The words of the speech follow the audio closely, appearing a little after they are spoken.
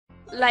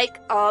Like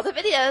all the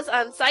videos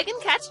on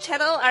Saigancat's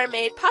channel are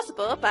made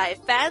possible by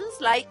fans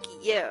like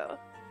you.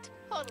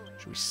 Totally.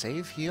 Should we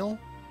save heal?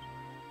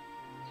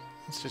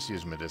 Let's just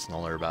use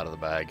medicinal herb out of the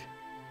bag.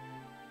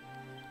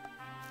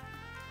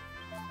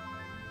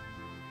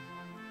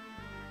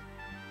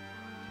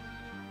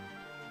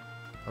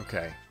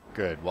 Okay,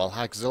 good. While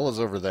Hackzilla's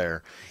over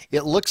there,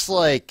 it looks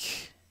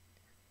like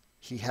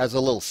he has a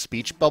little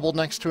speech bubble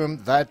next to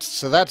him.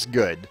 So that's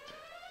good.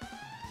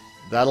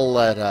 That'll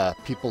let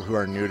people who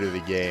are new to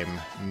the game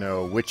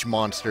know which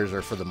monsters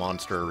are for the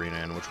monster arena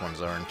and which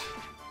ones aren't.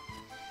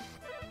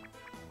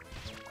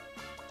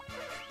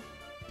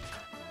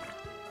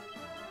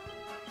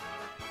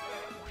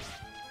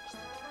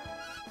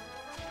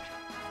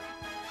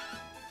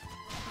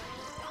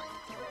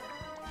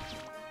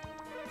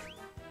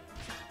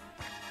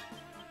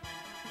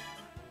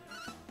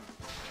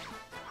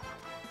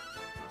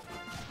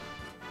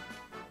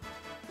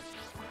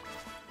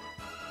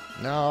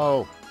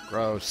 No!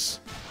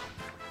 Gross.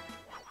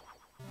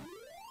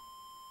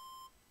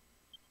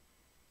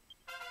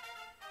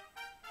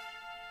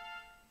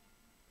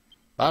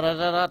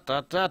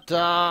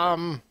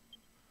 Ba-da-da-da-da-da-dum!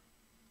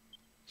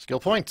 Skill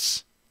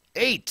points.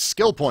 8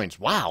 skill points.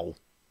 Wow.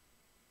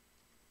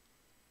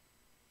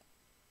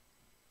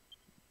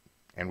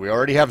 And we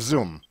already have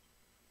Zoom.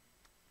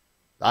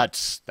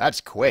 That's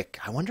quick.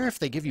 I wonder if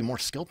they give you more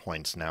skill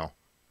points now.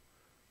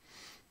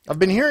 I've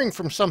been hearing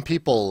from some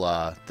people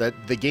that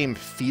the game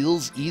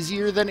feels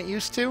easier than it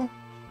used to,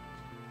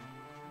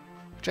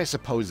 which I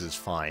suppose is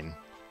fine.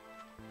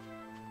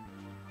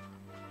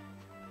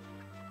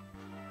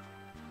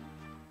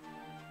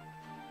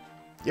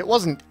 It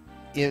wasn't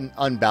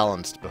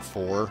unbalanced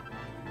before,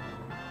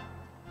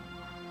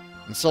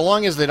 and so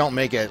long as they don't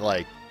make it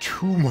like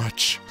too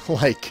much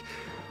like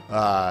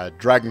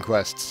Dragon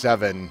Quest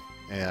VII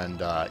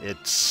and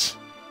its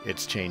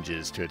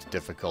changes to its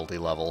difficulty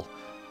level,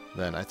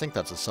 then I think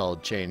that's a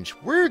solid change.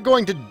 We're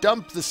going to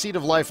dump the Seed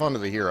of Life onto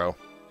the hero.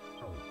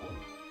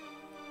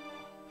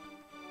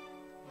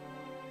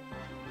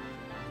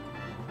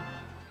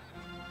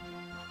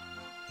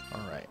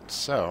 Alright,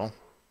 so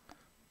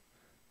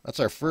that's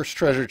our first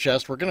treasure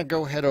chest. We're going to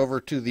go head over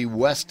to the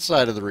west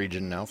side of the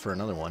region now for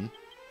another one.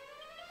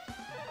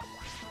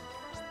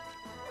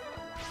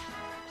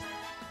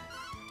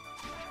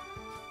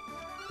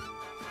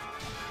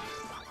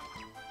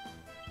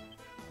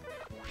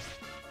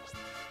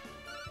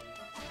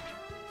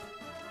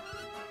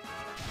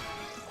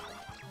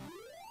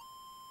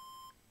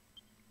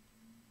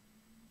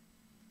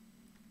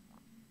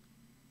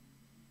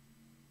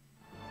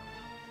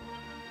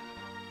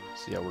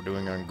 See how we're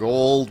doing on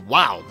gold.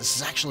 Wow, this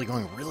is actually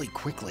going really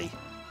quickly.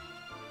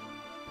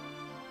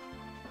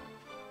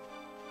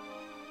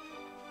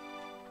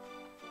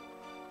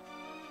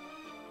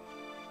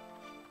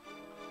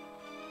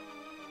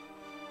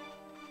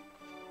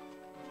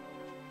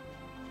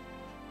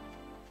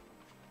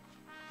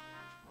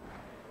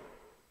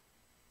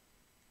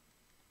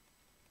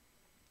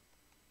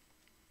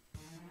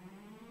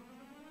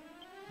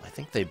 I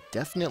think they've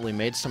definitely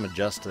made some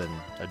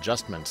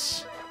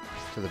adjustments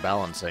to the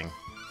balancing.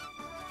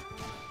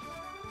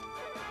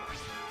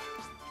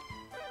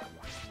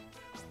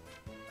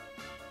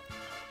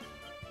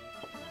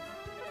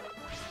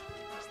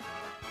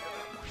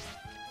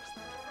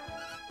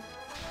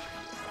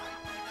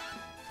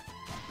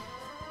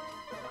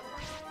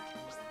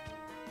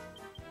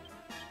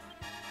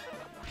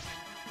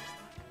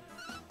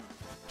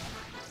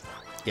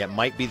 Yeah, it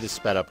might be the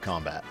sped up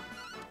combat.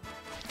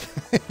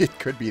 It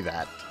could be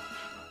that.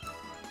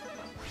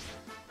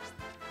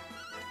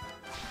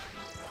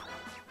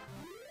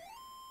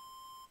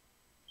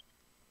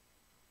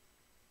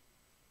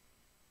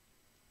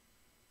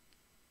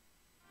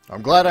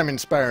 I'm glad I'm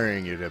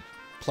inspiring you to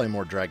play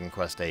more Dragon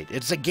Quest VIII.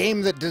 It's a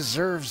game that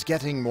deserves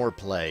getting more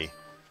play.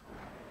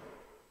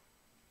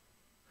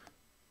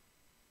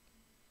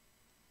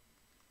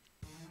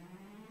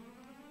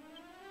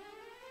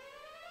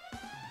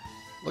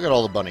 Look at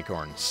all the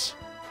bunnycorns.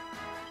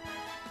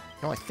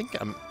 No, I think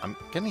I'm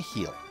gonna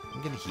heal.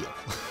 I'm gonna heal.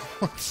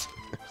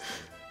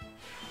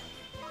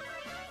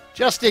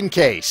 Just in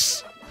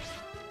case.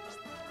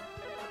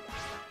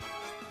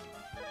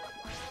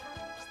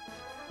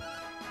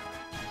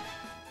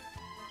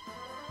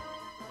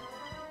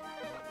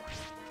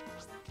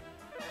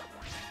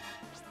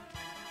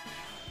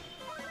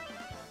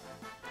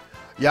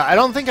 Yeah, I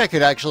don't think I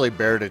could actually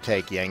bear to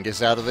take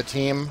Yengus out of the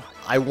team.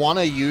 I want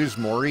to use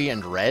Mori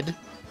and Red,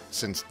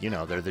 since, you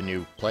know, they're the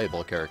new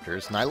playable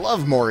characters, and I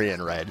love Mori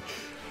and Red.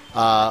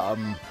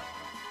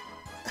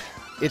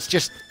 It's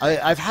just,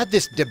 I've had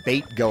this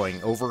debate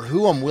going over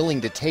who I'm willing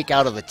to take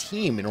out of the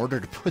team in order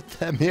to put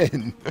them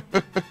in.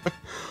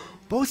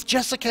 Both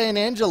Jessica and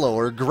Angelo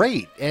are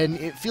great, and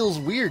it feels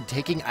weird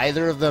taking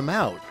either of them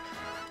out.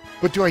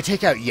 But do I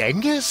take out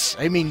Yengus?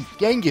 I mean,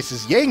 Yengus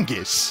is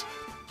Yengus.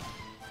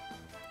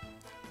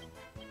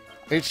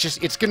 It's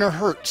just, it's gonna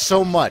hurt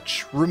so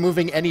much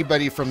removing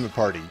anybody from the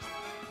party.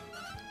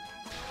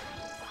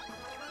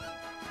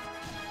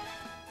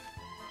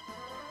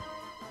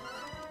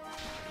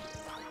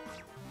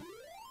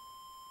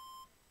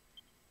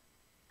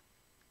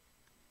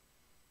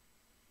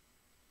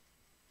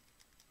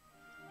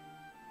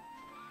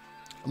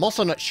 I'm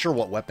also not sure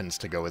what weapons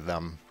to go with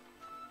them.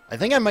 I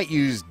think I might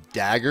use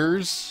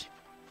daggers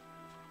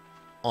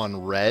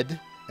on Red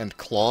and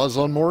claws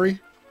on Mori.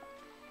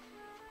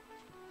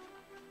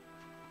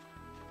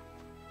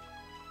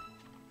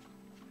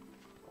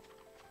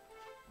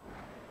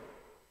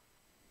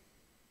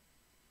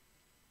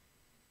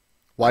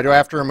 Why do I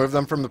have to remove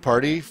them from the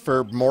party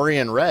for Mori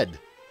and Red?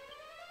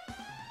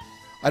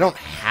 I don't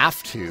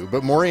have to,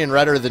 but Mori and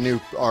Red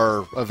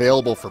are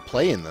available for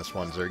play in this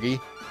one, Zergy.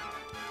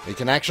 They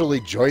can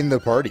actually join the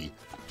party.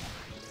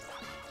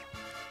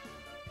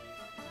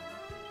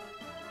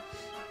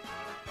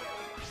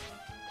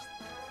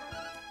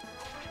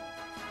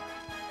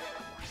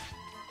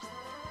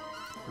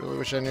 Really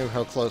wish I knew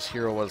how close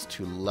Hero was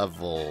to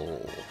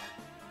level.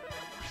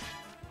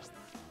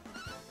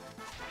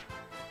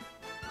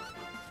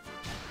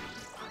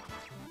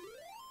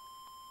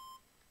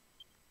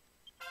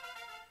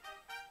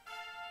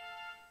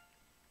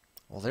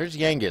 Well, there's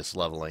Yangus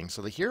leveling,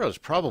 so the hero's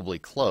probably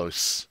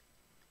close.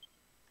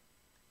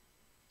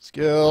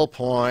 Skill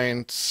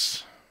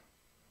points.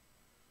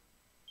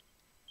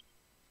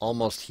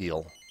 Almost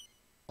heal.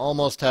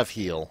 Almost have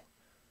heal.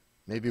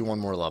 Maybe one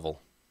more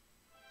level.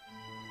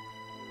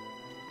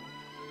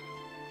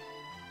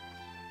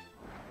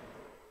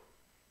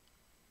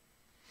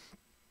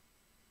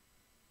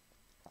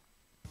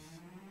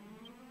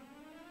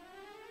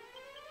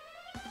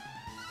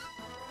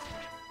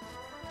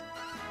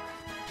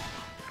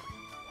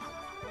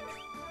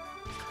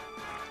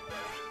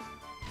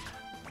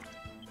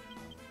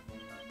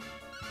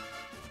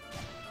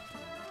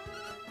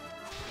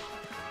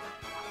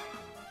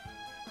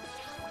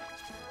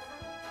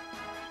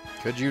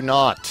 Could you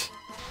not?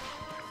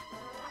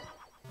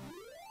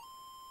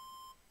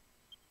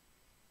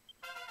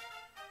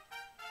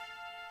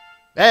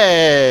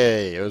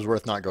 Hey! It was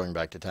worth not going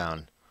back to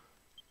town.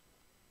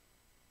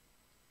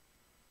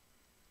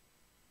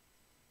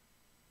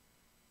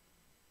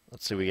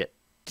 Let's see, we get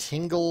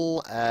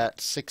Tingle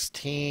at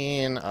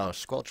 16. Oh,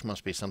 Squelch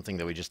must be something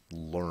that we just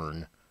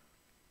learn.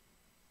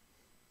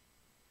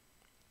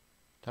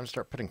 Time to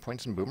start putting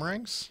points in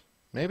boomerangs?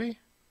 Maybe?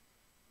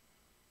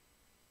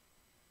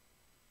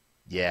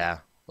 Yeah,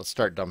 let's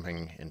start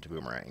dumping into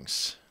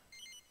boomerangs.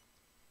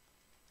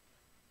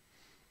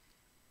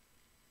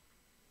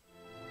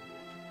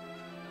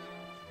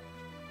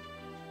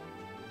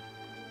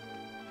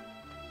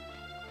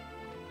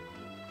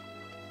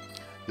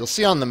 You'll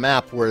see on the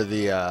map where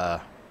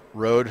the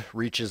road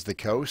reaches the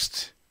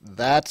coast.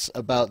 That's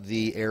about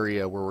the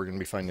area where we're going to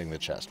be finding the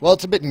chest. Well,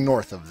 it's a bit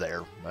north of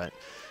there, but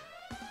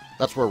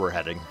that's where we're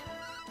heading.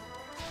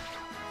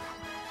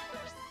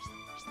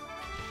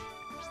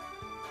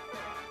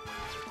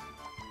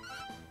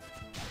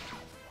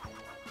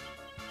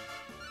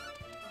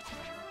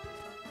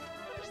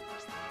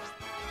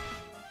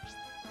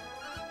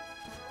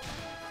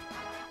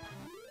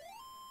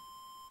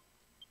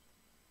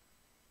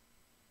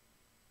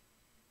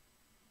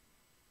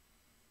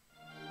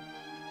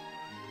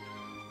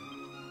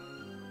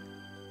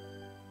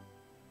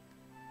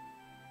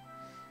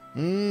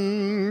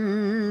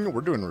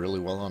 We're doing really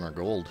well on our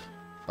gold.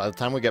 By the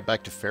time we get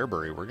back to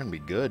Fairbury, we're going to be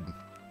good.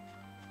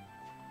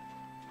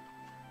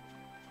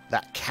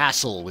 That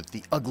castle with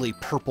the ugly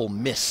purple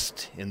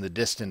mist in the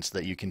distance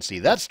that you can see.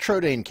 That's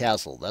Trodane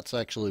Castle. That's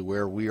actually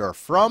where we are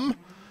from.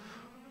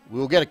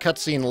 We'll get a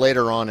cutscene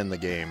later on in the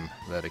game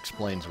that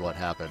explains what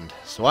happened,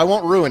 so I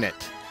won't ruin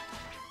it.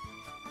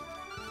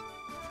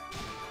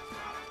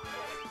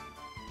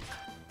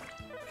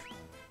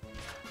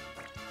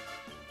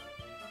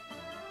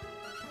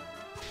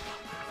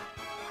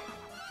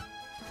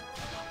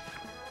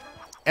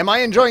 Am I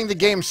enjoying the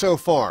game so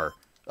far?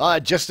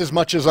 Just as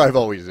much as I've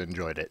always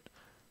enjoyed it.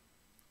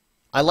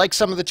 I like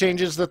some of the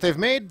changes that they've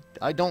made.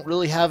 I don't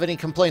really have any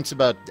complaints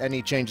about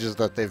any changes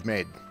that they've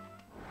made.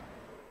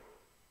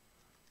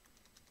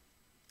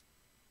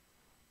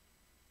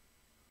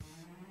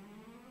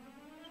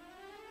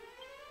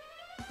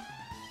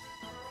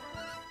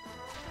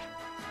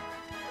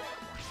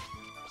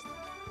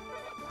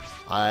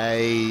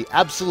 I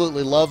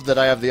absolutely love that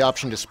I have the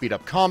option to speed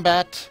up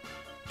combat,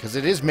 because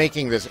it is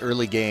making this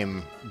early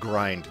game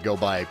grind go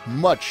by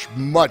much,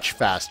 much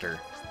faster.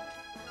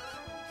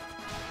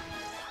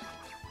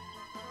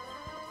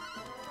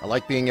 I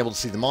like being able to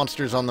see the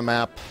monsters on the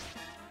map.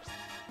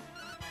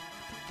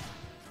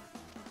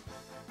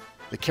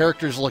 The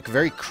characters look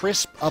very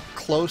crisp up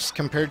close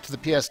compared to the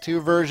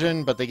PS2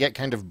 version, but they get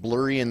kind of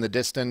blurry in the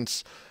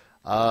distance.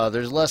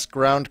 There's less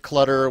ground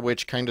clutter,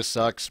 which kind of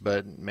sucks,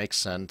 but makes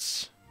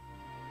sense.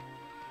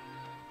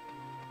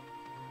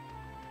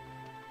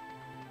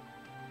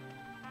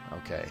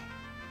 Okay.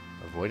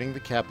 Avoiding the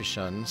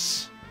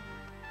capuchons,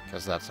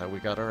 because that's how we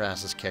got our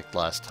asses kicked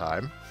last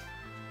time.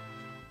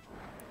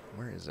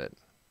 Where is it?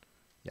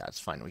 Yeah,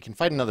 it's fine. We can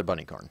fight another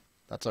bunnycorn.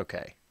 That's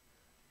okay.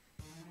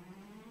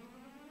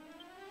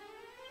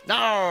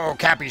 No!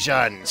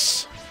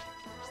 Capuchons!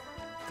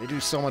 They do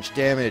so much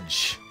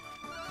damage.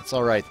 It's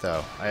alright,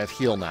 though. I have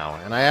heal now,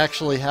 and I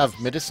actually have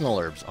medicinal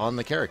herbs on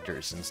the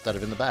characters instead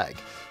of in the bag.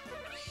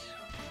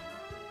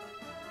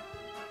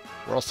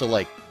 We're also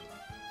like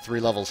 3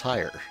 levels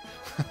higher.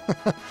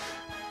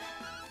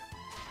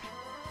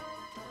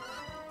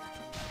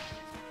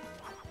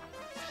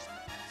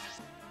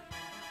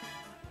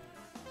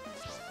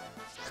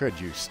 Could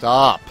you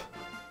stop?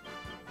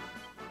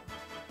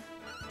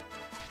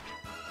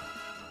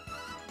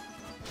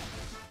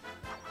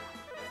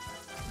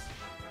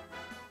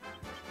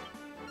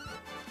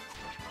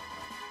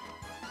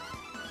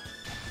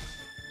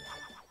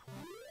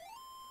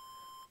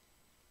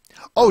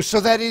 Oh,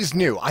 so that is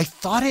new. I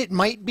thought it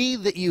might be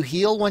that you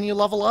heal when you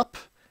level up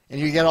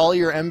and you get all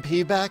your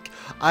MP back.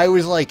 I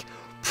was like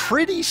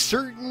pretty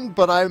certain,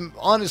 but I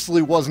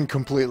honestly wasn't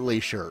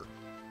completely sure.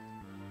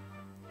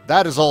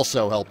 That has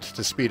also helped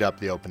to speed up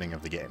the opening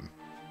of the game.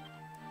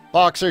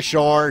 Boxer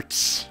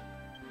shorts.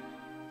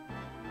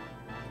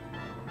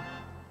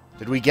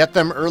 Did we get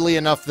them early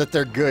enough that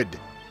they're good?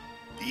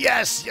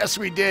 Yes, yes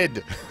we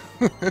did.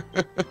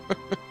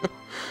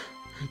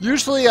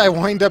 Usually I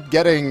wind up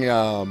getting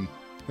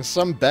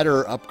some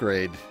better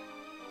upgrade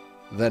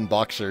than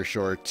boxer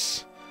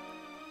shorts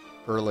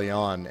early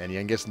on, and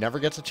Yengus never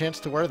gets a chance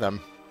to wear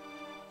them.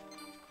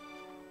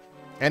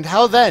 And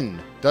how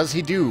then does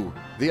he do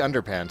the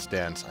underpants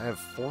dance? I have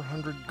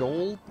 400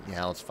 gold?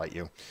 Yeah, let's fight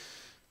you.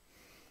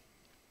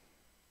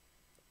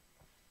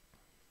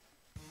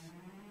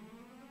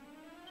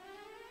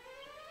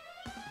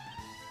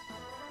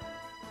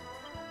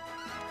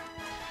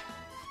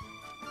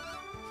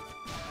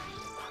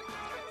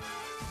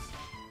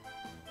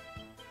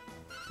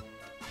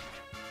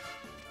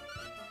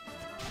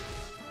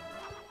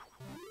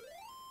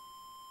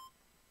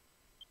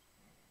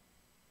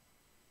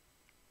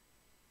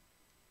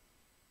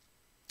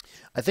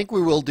 I think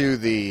we will do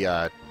the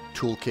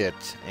toolkit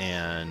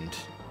and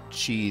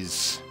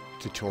cheese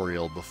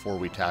tutorial before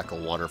we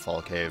tackle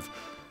Waterfall Cave.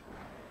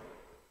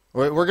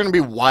 We're going to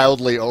be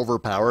wildly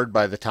overpowered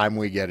by the time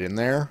we get in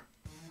there,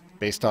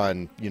 based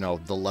on, you know,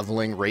 the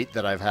leveling rate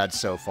that I've had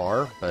so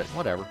far, but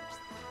whatever.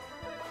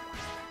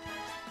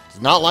 It's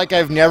not like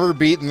I've never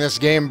beaten this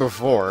game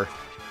before.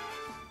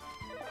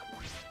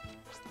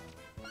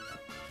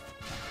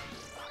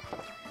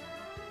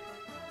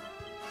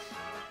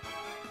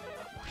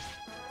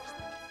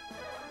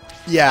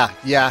 Yeah,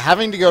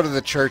 having to go to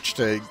the church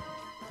to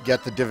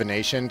get the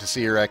divination to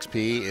see your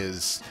XP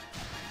is...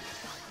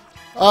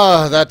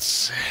 that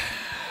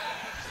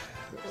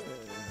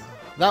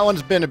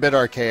one's been a bit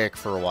archaic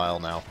for a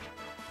while now.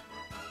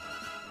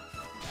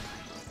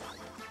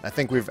 I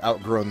think we've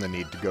outgrown the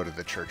need to go to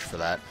the church for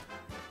that.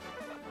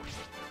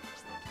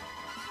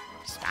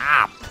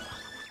 Stop!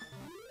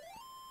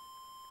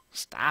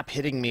 Stop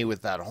hitting me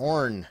with that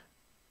horn.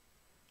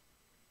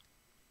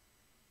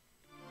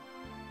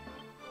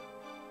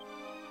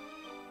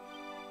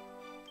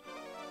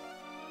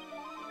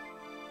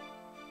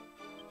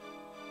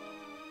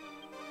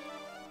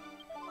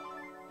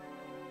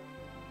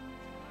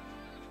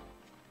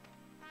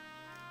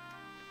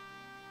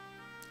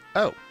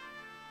 Oh.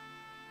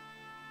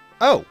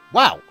 Oh,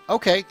 wow.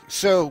 Okay,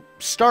 so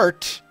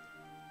start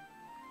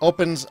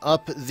opens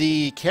up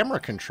the camera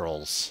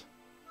controls.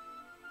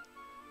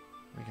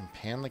 We can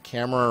pan the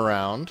camera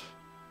around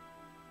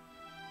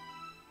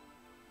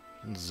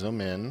and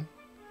zoom in.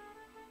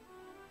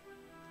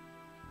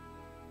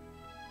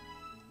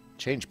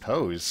 Change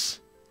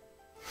pose.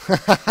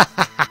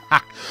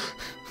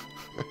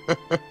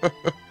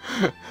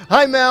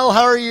 Hi, Mel.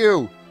 How are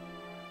you?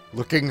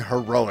 Looking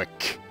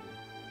heroic.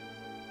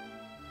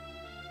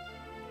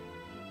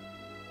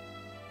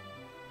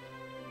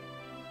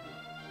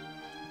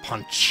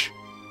 Punch.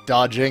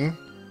 Dodging.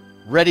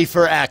 Ready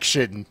for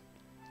action.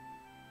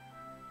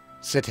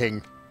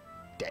 Sitting.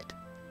 Dead.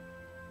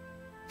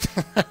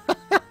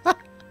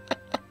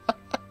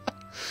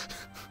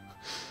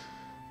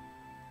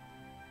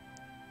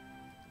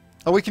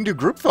 Oh, we can do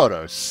group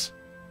photos.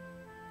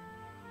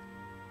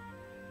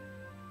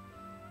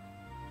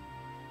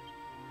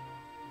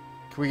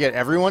 Can we get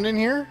everyone in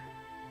here?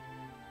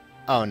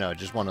 Oh no,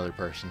 just one other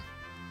person.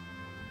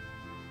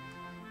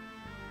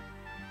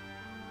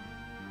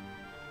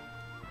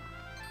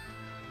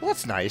 Well,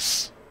 that's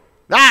nice.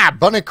 Ah,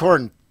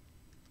 bunnicorn.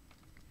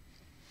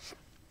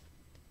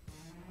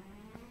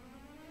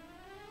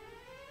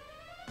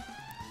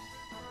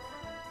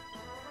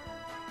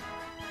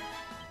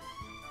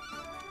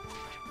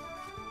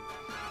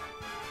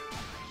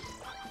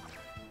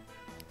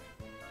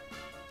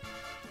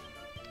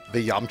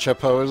 The Yamcha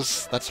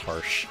pose? That's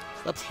harsh.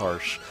 That's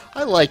harsh.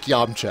 I like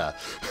Yamcha.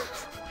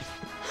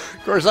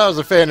 Of course, I was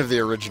a fan of the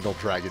original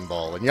Dragon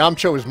Ball, and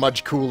Yamcha was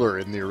much cooler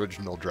in the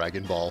original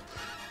Dragon Ball.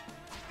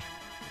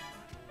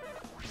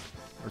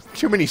 There's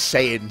too many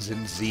Saiyans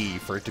in Z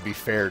for it to be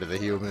fair to the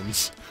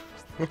humans.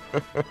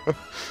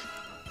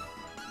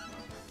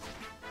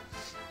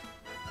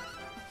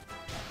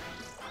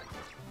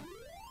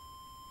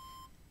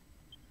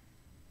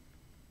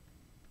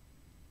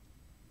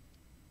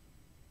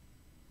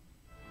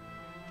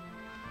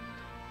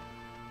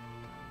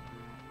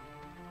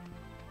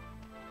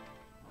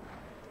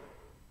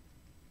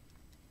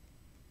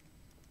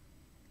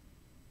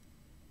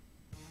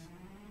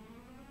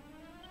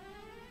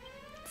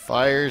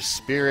 Fire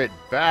spirit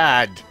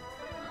bad.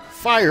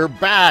 Fire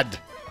bad.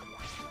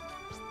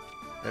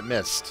 It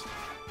missed.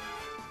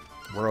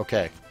 We're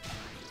okay.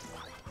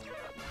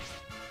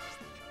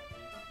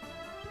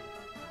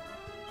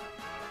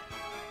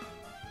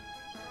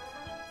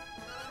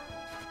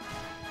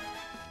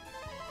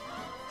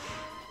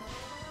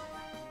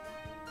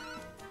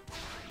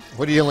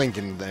 What are you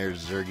linking there,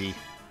 Zergy?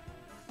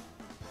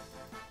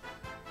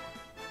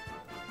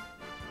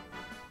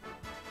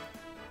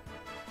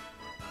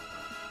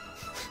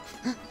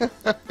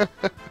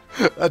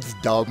 That's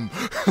dumb.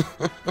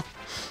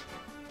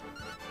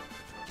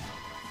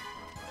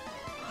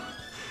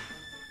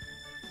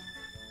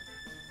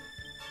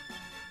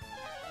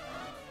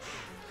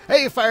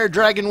 Hey, Fire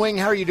Dragon Wing,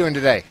 how are you doing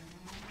today?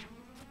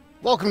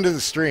 Welcome to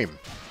the stream.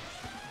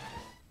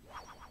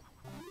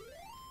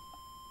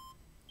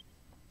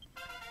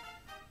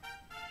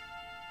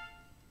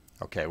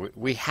 Okay,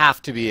 we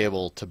have to be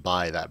able to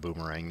buy that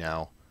boomerang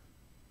now.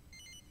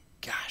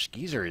 Gosh,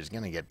 Geezer is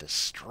going to get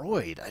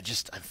destroyed.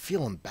 I'm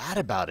feeling bad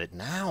about it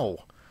now.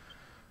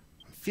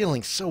 I'm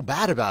feeling so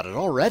bad about it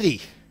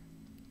already.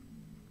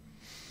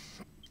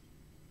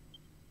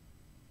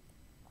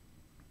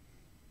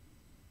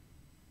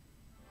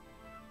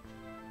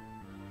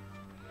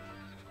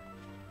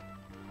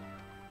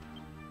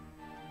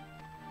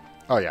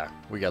 Oh yeah,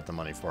 we got the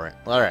money for it.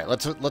 All right,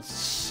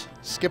 let's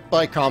skip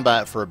by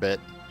combat for a bit.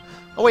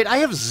 Oh wait, I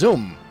have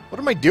Zoom. What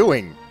am I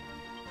doing?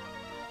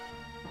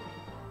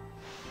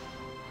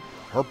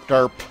 Herp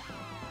derp.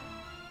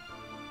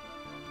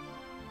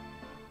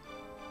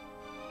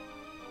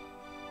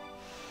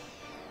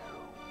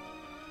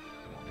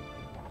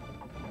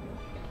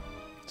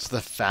 It's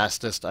the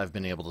fastest I've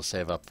been able to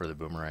save up for the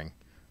boomerang.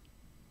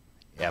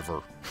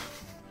 Ever.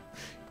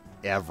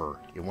 Ever.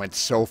 It went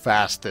so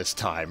fast this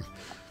time.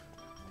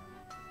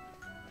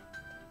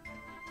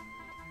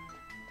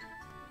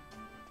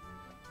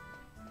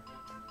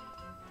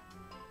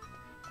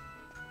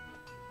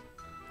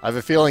 I have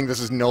a feeling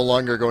this is no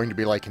longer going to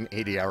be like an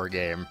 80-hour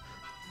game.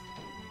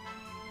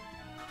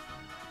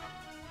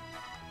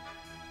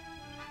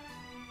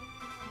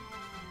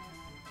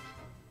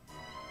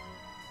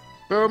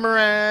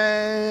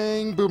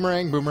 Boomerang!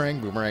 Boomerang, boomerang,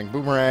 boomerang,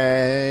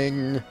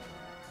 boomerang!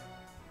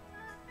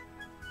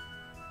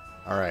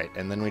 Alright,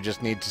 and then we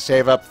just need to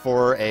save up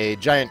for a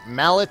giant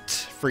mallet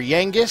for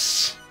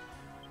Yangus.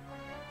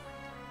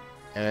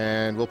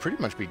 And we'll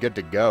pretty much be good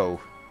to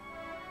go.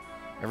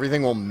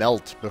 Everything will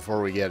melt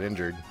before we get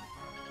injured.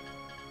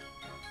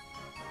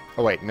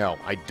 Oh wait, no.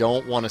 I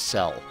don't want to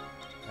sell.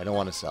 I don't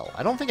want to sell.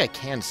 I don't think I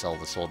can sell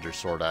the Soldier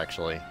Sword,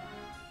 actually.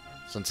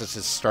 Since it's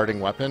his starting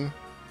weapon.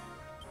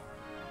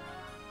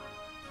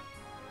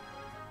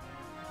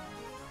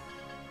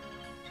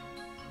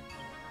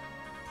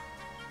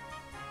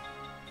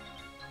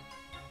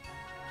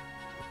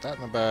 Put that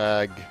in the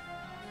bag.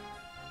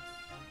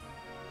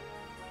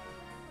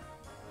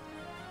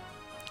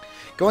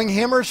 Going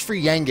hammers for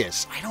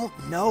Yangus. I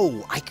don't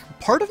know.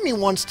 Part of me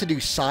wants to do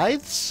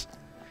scythes,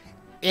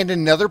 and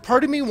another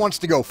part of me wants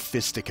to go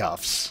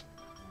fisticuffs.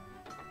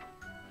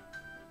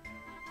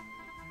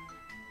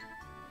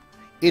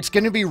 It's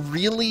going to be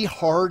really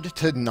hard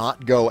to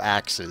not go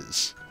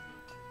axes.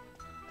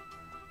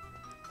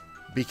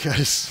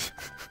 Because,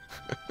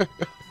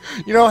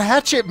 you know,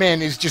 Hatchet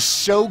Man is just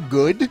so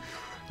good.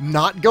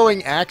 Not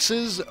going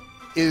axes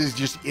is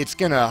just, it's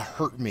going to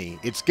hurt me.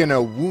 It's going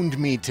to wound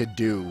me to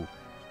do.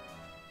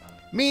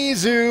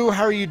 Mizu,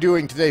 how are you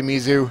doing today,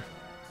 Mizu?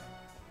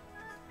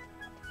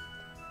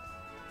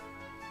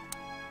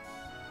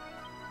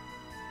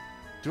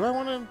 Do I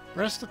want to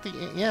rest at the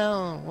end?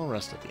 Yeah, we'll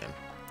rest at the end.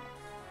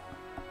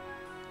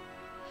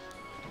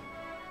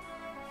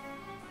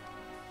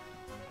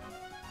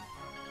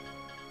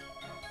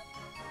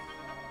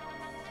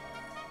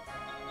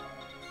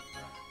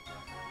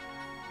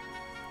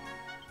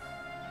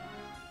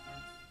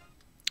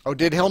 Oh,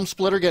 did Helm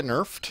Splitter get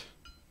nerfed?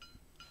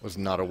 Was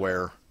not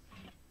aware.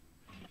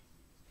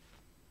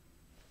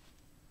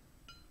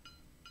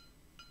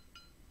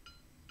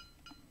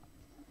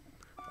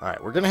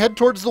 Alright, we're going to head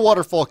towards the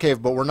waterfall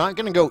cave, but we're not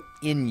going to go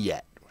in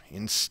yet.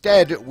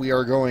 Instead, we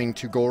are going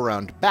to go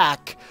around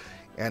back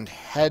and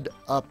head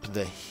up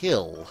the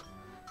hill.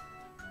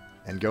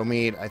 And go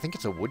meet, I think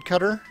it's a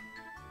woodcutter?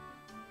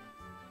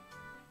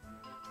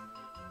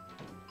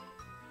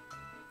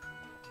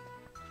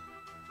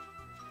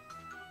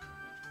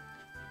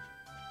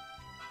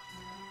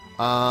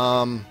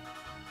 I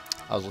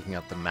was looking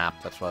at the map,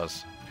 that's why I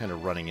was kind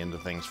of running into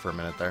things for a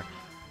minute there.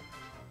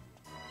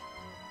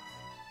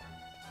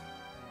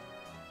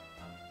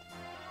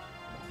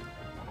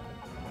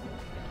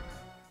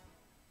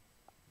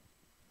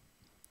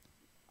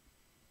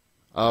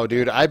 Oh,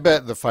 dude, I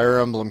bet the Fire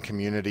Emblem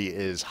community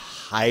is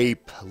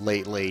hype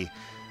lately.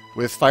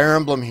 With Fire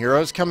Emblem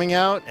Heroes coming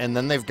out, and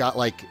then they've got,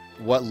 like,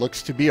 what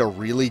looks to be a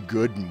really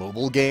good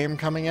mobile game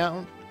coming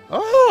out.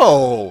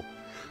 Oh!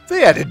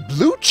 They added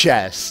blue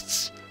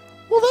chests!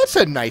 Well, that's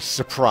a nice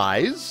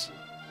surprise.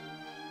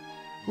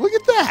 Look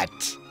at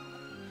that!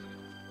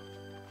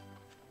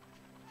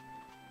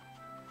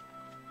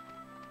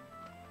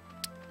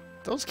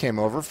 Those came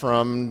over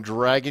from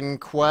Dragon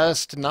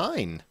Quest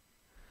IX.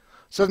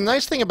 So the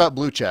nice thing about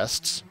blue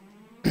chests,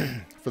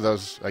 for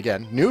those,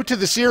 again, new to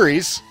the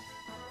series,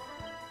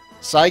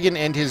 Saigan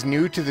and his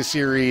new to the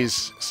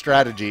series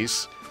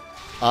strategies,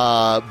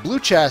 blue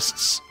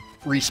chests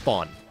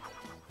respawn.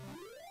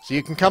 So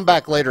you can come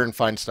back later and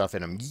find stuff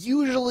in them.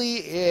 Usually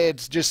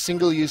it's just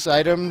single-use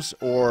items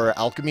or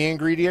alchemy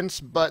ingredients,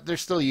 but they're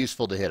still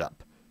useful to hit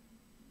up.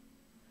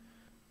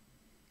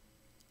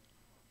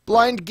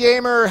 Blind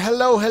Gamer,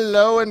 hello,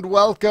 hello, and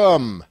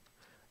welcome.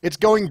 It's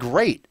going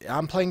great.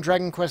 I'm playing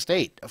Dragon Quest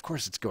VIII. Of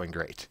course it's going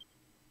great.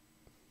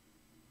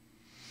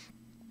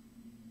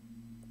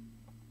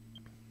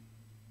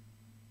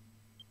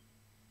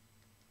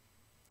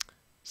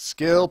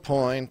 Skill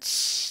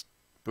points.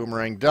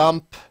 Boomerang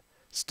dump.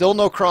 Still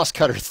no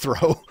cross-cutter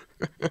throw.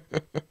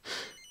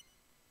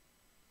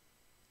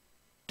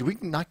 Do we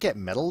not get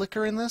Metal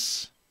Liquor in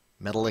this?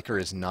 Metal Liquor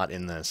is not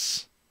in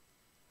this.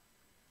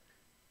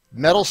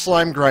 Metal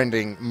slime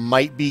grinding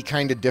might be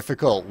kind of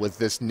difficult with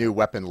this new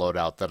weapon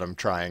loadout that I'm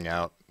trying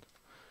out.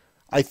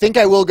 I think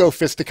I will go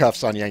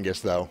fisticuffs on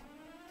Yengus, though.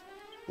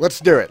 Let's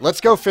do it. Let's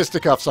go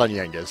fisticuffs on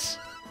Yengus.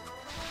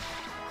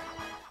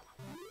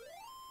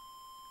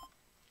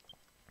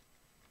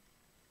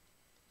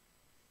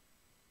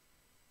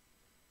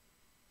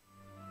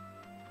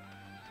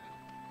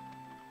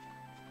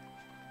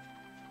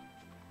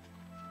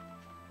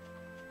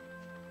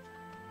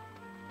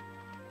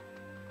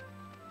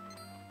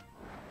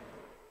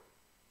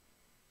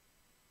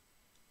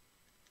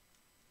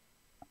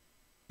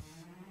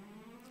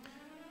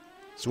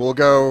 So we'll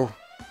go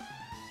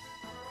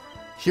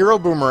Hero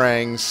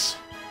Boomerangs,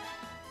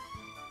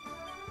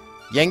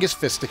 Yengus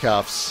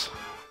Fisticuffs,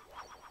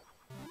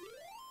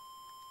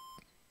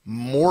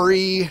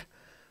 Mori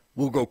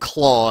will go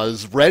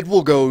Claws, Red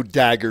will go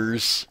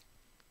Daggers,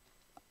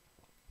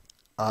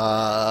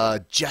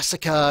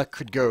 Jessica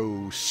could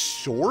go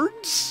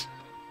Swords?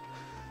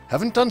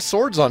 Haven't done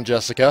Swords on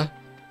Jessica.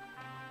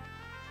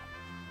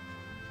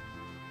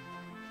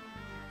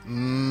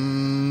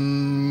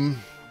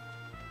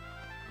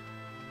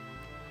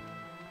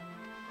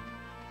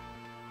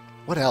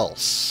 What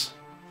else?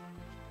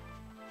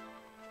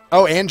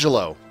 Oh,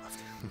 Angelo.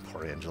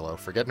 Poor Angelo.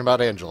 Forgetting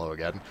about Angelo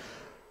again.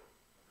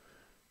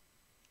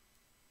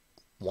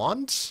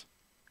 Wands?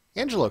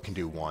 Angelo can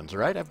do wands,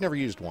 right? I've never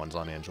used wands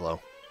on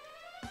Angelo.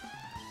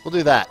 We'll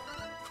do that.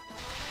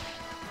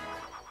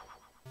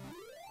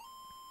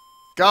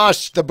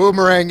 Gosh, the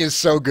boomerang is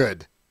so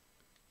good.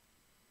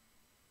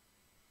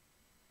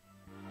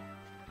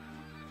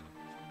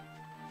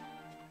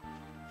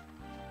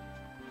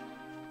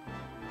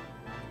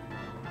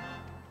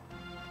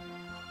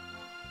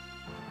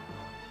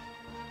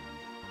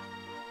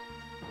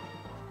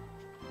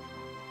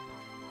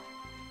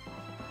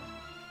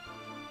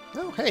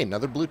 Oh, hey,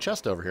 another blue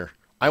chest over here.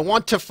 I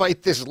want to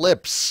fight this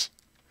Lips.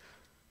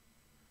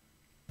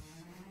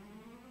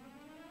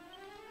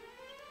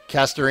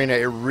 Castorina,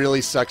 it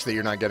really sucks that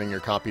you're not getting your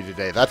copy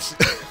today. That's...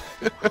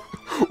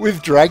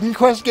 With Dragon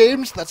Quest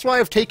games, that's why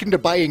I've taken to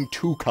buying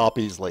 2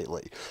 copies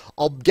lately.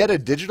 I'll get a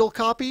digital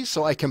copy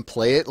so I can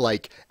play it,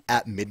 like,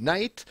 at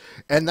midnight,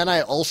 and then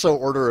I also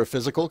order a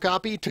physical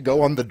copy to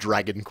go on the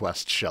Dragon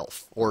Quest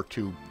shelf, or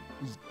to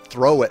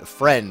throw at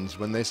friends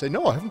when they say,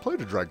 no, I haven't played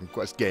a Dragon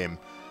Quest game.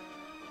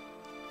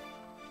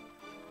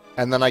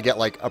 And then I get,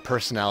 like, a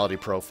personality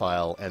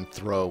profile and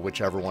throw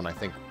whichever one I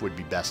think would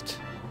be best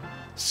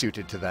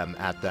suited to them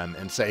at them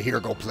and say,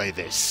 here, go play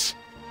this.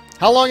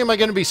 How long am I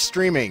going to be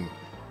streaming?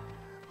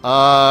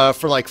 For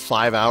like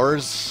 5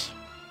 hours.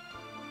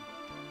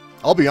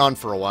 I'll be on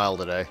for a while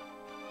today.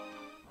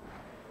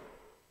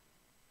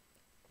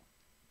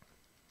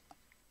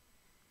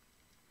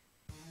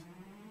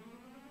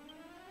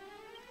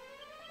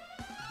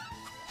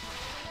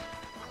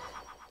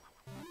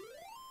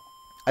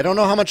 I don't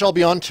know how much I'll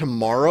be on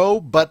tomorrow,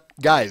 but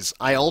guys,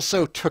 I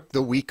also took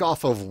the week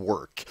off of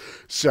work.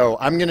 So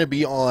I'm going to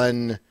be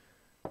on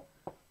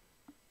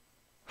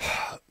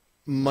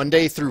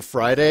Monday through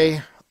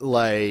Friday,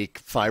 like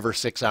 5 or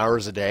 6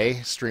 hours a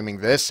day streaming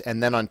this.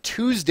 And then on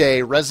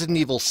Tuesday, Resident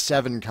Evil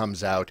 7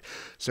 comes out.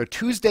 So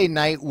Tuesday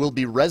night will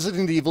be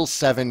Resident Evil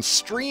 7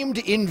 streamed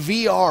in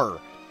VR.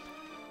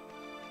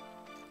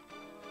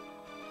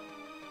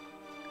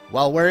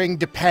 While wearing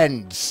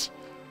Depends.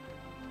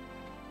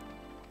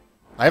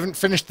 I haven't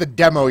finished the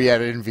demo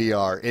yet in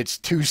VR. It's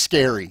too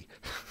scary.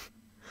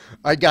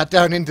 I got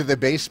down into the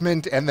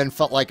basement and then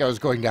felt like I was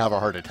going to have a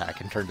heart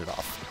attack and turned it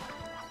off.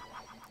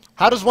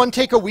 How does one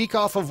take a week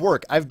off of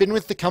work? I've been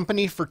with the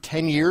company for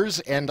 10 years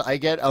and I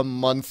get a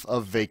month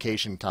of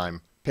vacation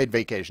time. Paid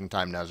vacation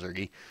time now,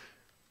 Zergy.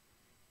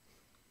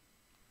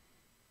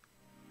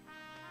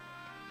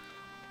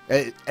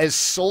 As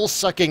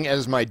soul-sucking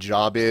as my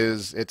job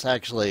is, it's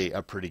actually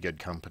a pretty good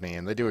company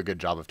and they do a good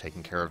job of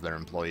taking care of their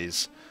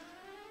employees.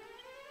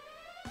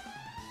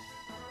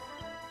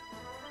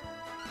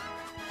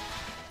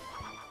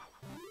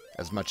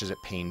 As much as it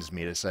pains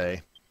me to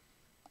say.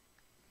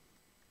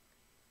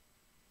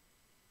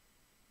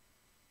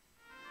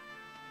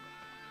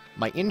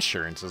 My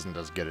insurance isn't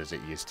as good as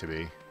it used to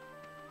be.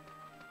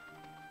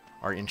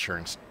 Our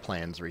insurance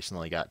plans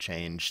recently got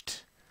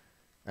changed.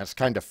 That's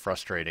kind of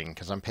frustrating,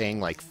 because I'm paying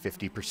like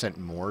 50%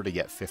 more to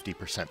get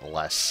 50%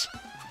 less.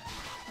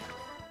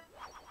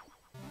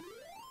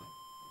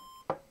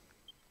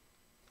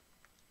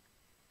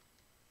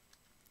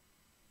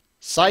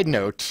 Side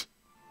note,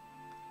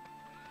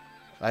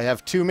 I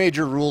have 2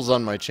 major rules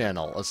on my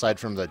channel, aside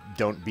from the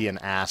don't be an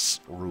ass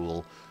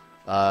rule.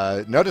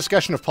 No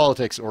discussion of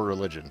politics or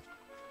religion.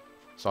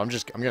 So I'm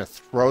going to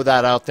throw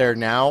that out there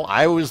now.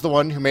 I was the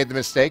one who made the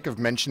mistake of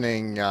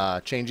mentioning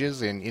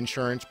changes in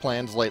insurance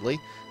plans lately.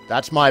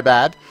 That's my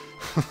bad.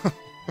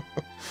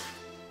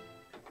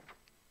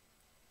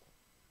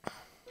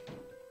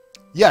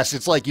 Yes,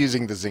 it's like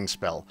using the zing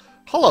spell.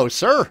 Hello,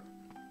 sir.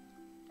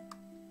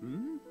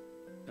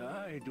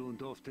 I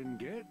don't often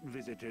get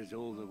visitors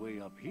all the way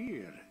up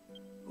here.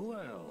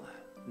 Well,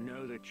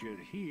 now that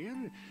you're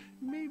here,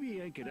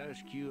 maybe I could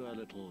ask you a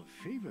little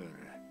favor.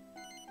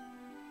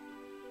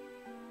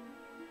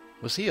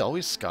 Was he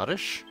always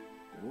Scottish?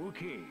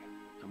 Okay,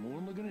 I'm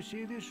only gonna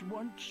say this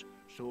once,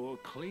 so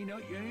clean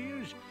out your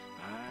ears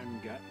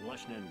and get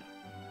listening.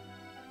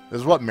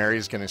 This is what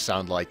Mary's gonna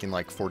sound like in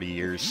like 40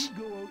 years. If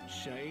you go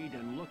outside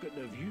and look at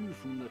the view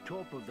from the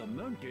top of the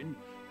mountain,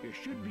 you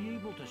should be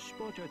able to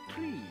spot a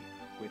tree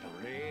with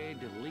red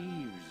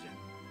leaves.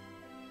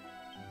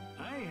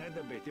 I had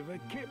a bit of a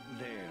kip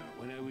there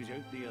when I was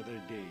out the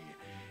other day,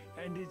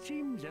 and it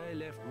seems I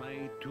left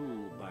my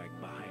tool bag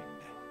behind.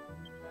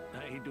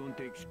 I don't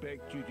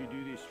expect you to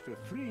do this for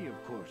free,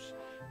 of course.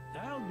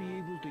 I'll be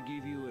able to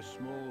give you a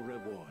small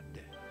reward.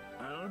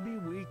 I'll be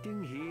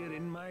waiting here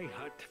in my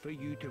hut for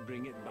you to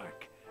bring it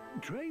back.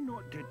 Try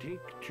not to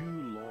take too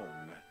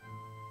long.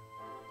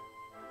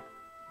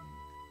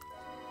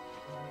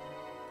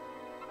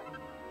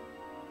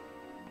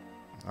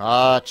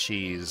 Ah,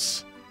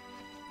 cheese.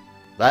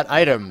 That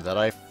item that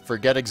I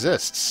forget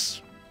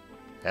exists.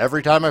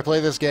 Every time I play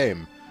this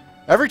game.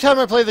 Every time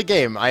I play the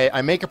game,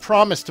 I make a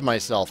promise to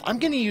myself. I'm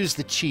going to use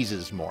the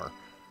cheeses more.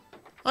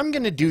 I'm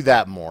going to do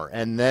that more.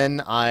 And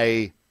then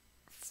I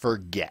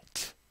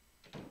forget.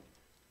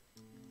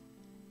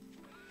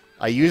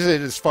 I use it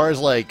as far as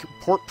like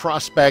Port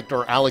Prospect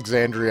or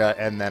Alexandria,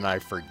 and then I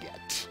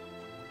forget.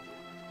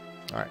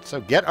 Alright, so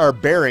get our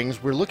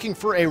bearings. We're looking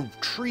for a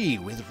tree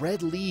with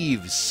red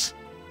leaves.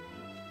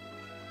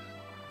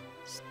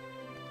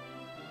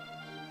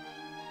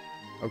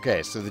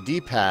 Okay, so the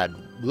D-pad.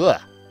 Ugh.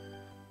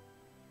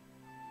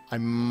 I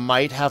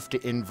might have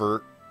to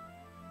invert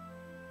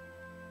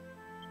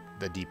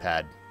the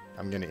D-pad.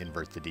 I'm going to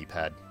invert the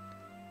D-pad,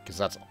 because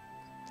that's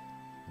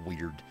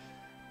weird.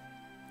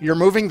 You're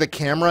moving the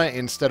camera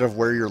instead of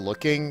where you're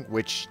looking,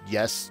 which,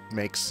 yes,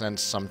 makes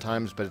sense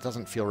sometimes, but it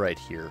doesn't feel right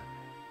here.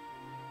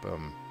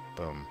 Boom,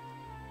 boom.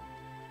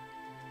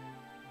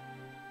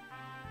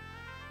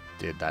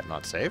 Did that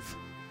not save?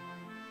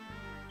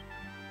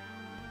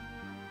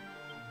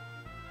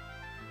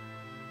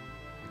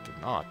 It did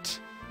not.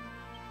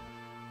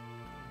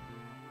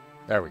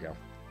 There we go.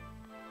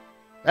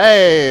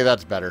 Hey,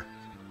 that's better.